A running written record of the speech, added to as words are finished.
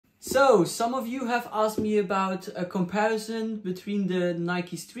So, some of you have asked me about a comparison between the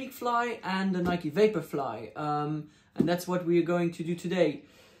Nike Streakfly and the Nike Vaporfly, and that's what we're going to do today.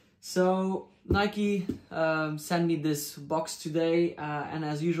 So, Nike sent me this box today, and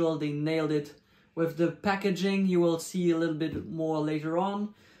as usual they nailed it with the packaging. You will see a little bit more later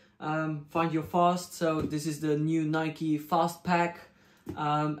on. Find your fast. So this is the new Nike Fast Pack,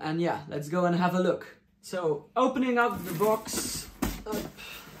 and yeah, let's go and have a look. So opening up the box,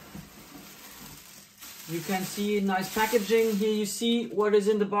 you can see nice packaging. Here you see what is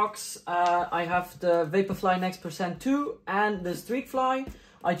in the box. I have the Vaporfly Next %2 and the Streakfly.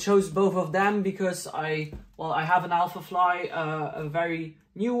 I chose both of them because I have an Alpha Fly, a very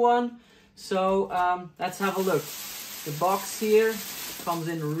new one. So let's have a look. The box here comes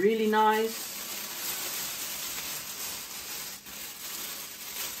in really nice.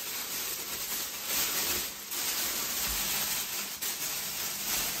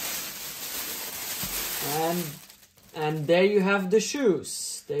 And there you have the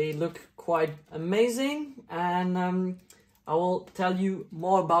shoes. They look quite amazing, and I will tell you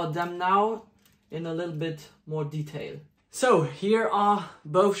more about them now in a little bit more detail. So here are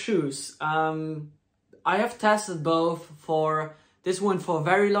both shoes. I have tested both, for this one for a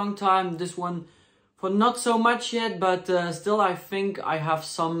very long time, this one for not so much yet, but still I think I have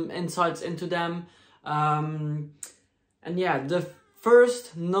some insights into them. And yeah, the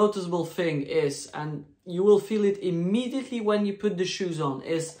first noticeable thing is, and you will feel it immediately when you put the shoes on,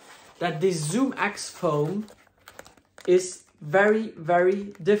 is that this Zoom X foam is very,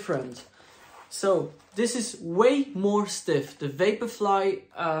 very different. So this is way more stiff. The Vaporfly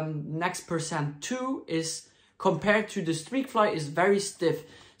Next %2 is, compared to the Streakfly, is very stiff.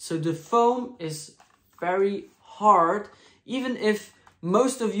 So the foam is very hard, even if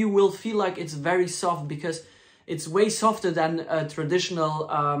most of you will feel like it's very soft, because it's way softer than a traditional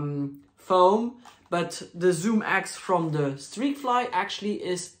foam. But the Zoom X from the Streakfly actually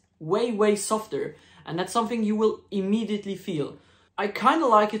is way, way softer. And that's something you will immediately feel. I kind of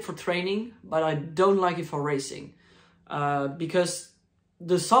like it for training, but I don't like it for racing. Because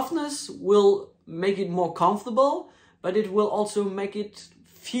the softness will make it more comfortable, but it will also make it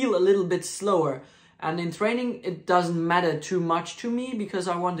feel a little bit slower. And in training, it doesn't matter too much to me, because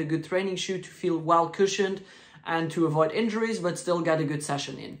I want a good training shoe to feel well cushioned and to avoid injuries, but still get a good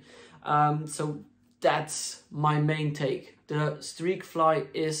session in. So that's my main take. The Streakfly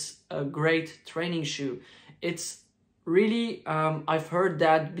is a great training shoe. It's really, I've heard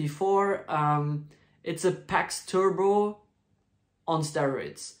that before, it's a PAX Turbo on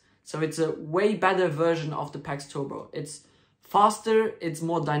steroids. So it's a way better version of the PAX Turbo. It's faster, it's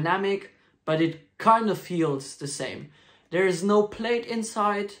more dynamic, but it kind of feels the same. There is no plate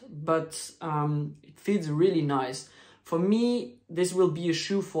inside, but it feels really nice. For me, this will be a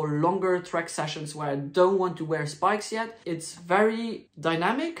shoe for longer track sessions where I don't want to wear spikes yet. It's very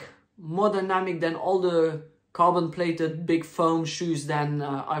dynamic, more dynamic than all the carbon plated big foam shoes than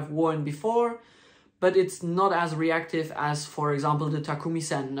I've worn before, but it's not as reactive as, for example, the Takumi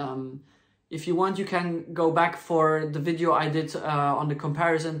Sen. If you want, you can go back for the video I did on the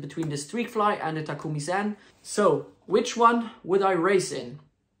comparison between the Streakfly and the Takumi Sen. So, which one would I race in?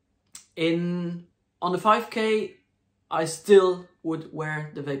 On the 5K, I still would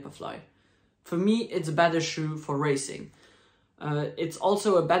wear the Vaporfly. For me, it's a better shoe for racing. It's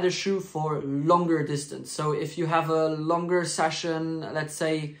also a better shoe for longer distance. So if you have a longer session, let's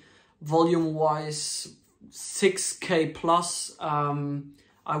say volume-wise 6K plus,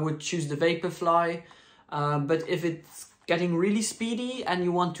 I would choose the Vaporfly. But if it's getting really speedy and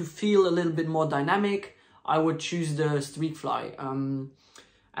you want to feel a little bit more dynamic, I would choose the Streakfly.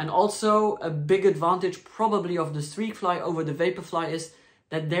 And also a big advantage probably of the Streakfly over the Vaporfly is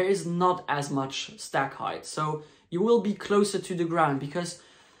that there is not as much stack height. So you will be closer to the ground, because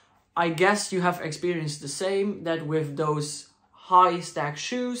I guess you have experienced the same, that with those high stack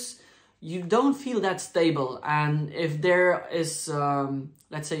shoes, you don't feel that stable. And if there is,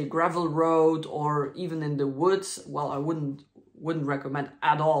 let's say, gravel road or even in the woods, well, I wouldn't recommend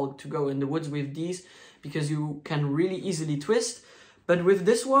at all to go in the woods with these, because you can really easily twist. But with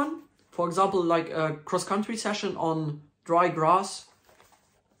this one, for example, like a cross-country session on dry grass,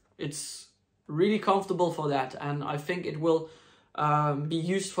 it's really comfortable for that. And I think it will be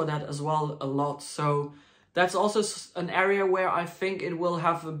used for that as well a lot. So that's also an area where I think it will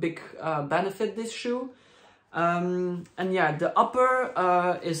have a big benefit, this shoe. And yeah, the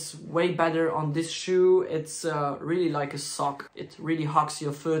upper is way better on this shoe. It's really like a sock. It really hugs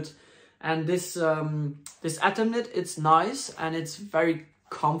your foot. And this atom knit, it's nice and it's very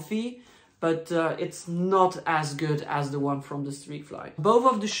comfy, but it's not as good as the one from the Streakfly. Both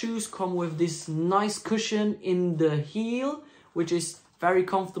of the shoes come with this nice cushion in the heel, which is very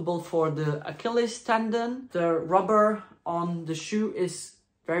comfortable for the Achilles tendon. The rubber on the shoe is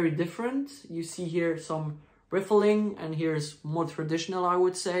very different. You see here some riffling, and here's more traditional, I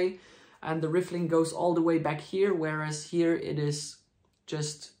would say. And the riffling goes all the way back here, whereas here it is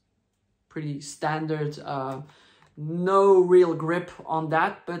just pretty standard. No real grip on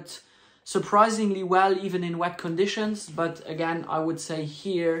that, but surprisingly well even in wet conditions. But again, I would say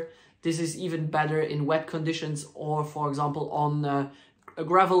here this is even better in wet conditions, or for example on a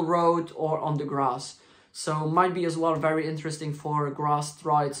gravel road or on the grass. So might be as well very interesting for grass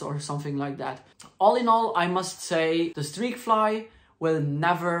rides or something like that. All in all, I must say the Streakfly will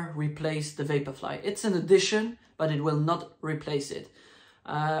never replace the Vaporfly. It's an addition, but it will not replace it.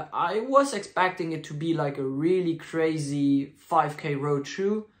 I was expecting it to be like a really crazy 5K road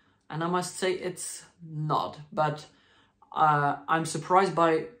shoe, and I must say it's not. But I'm surprised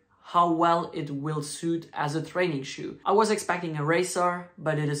by how well it will suit as a training shoe. I was expecting a racer,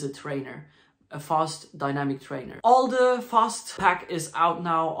 but it is a trainer. A fast dynamic trainer. All the fast pack is out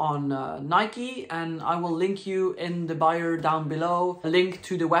now on Nike, and I will link you in the bio down below a link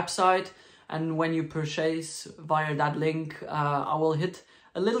to the website, and when you purchase via that link I will hit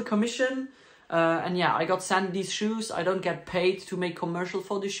a little commission, and yeah, I got sent these shoes. I don't get paid to make commercial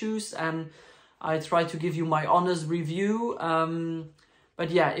for the shoes, and I try to give you my honest review, but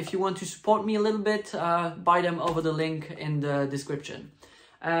yeah, if you want to support me a little bit, buy them over the link in the description.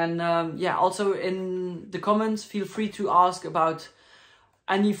 And yeah, also in the comments, feel free to ask about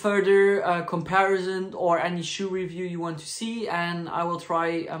any further comparison or any shoe review you want to see, and I will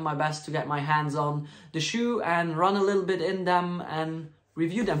try my best to get my hands on the shoe and run a little bit in them and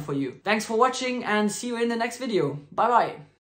review them for you. Thanks for watching, and see you in the next video. Bye bye.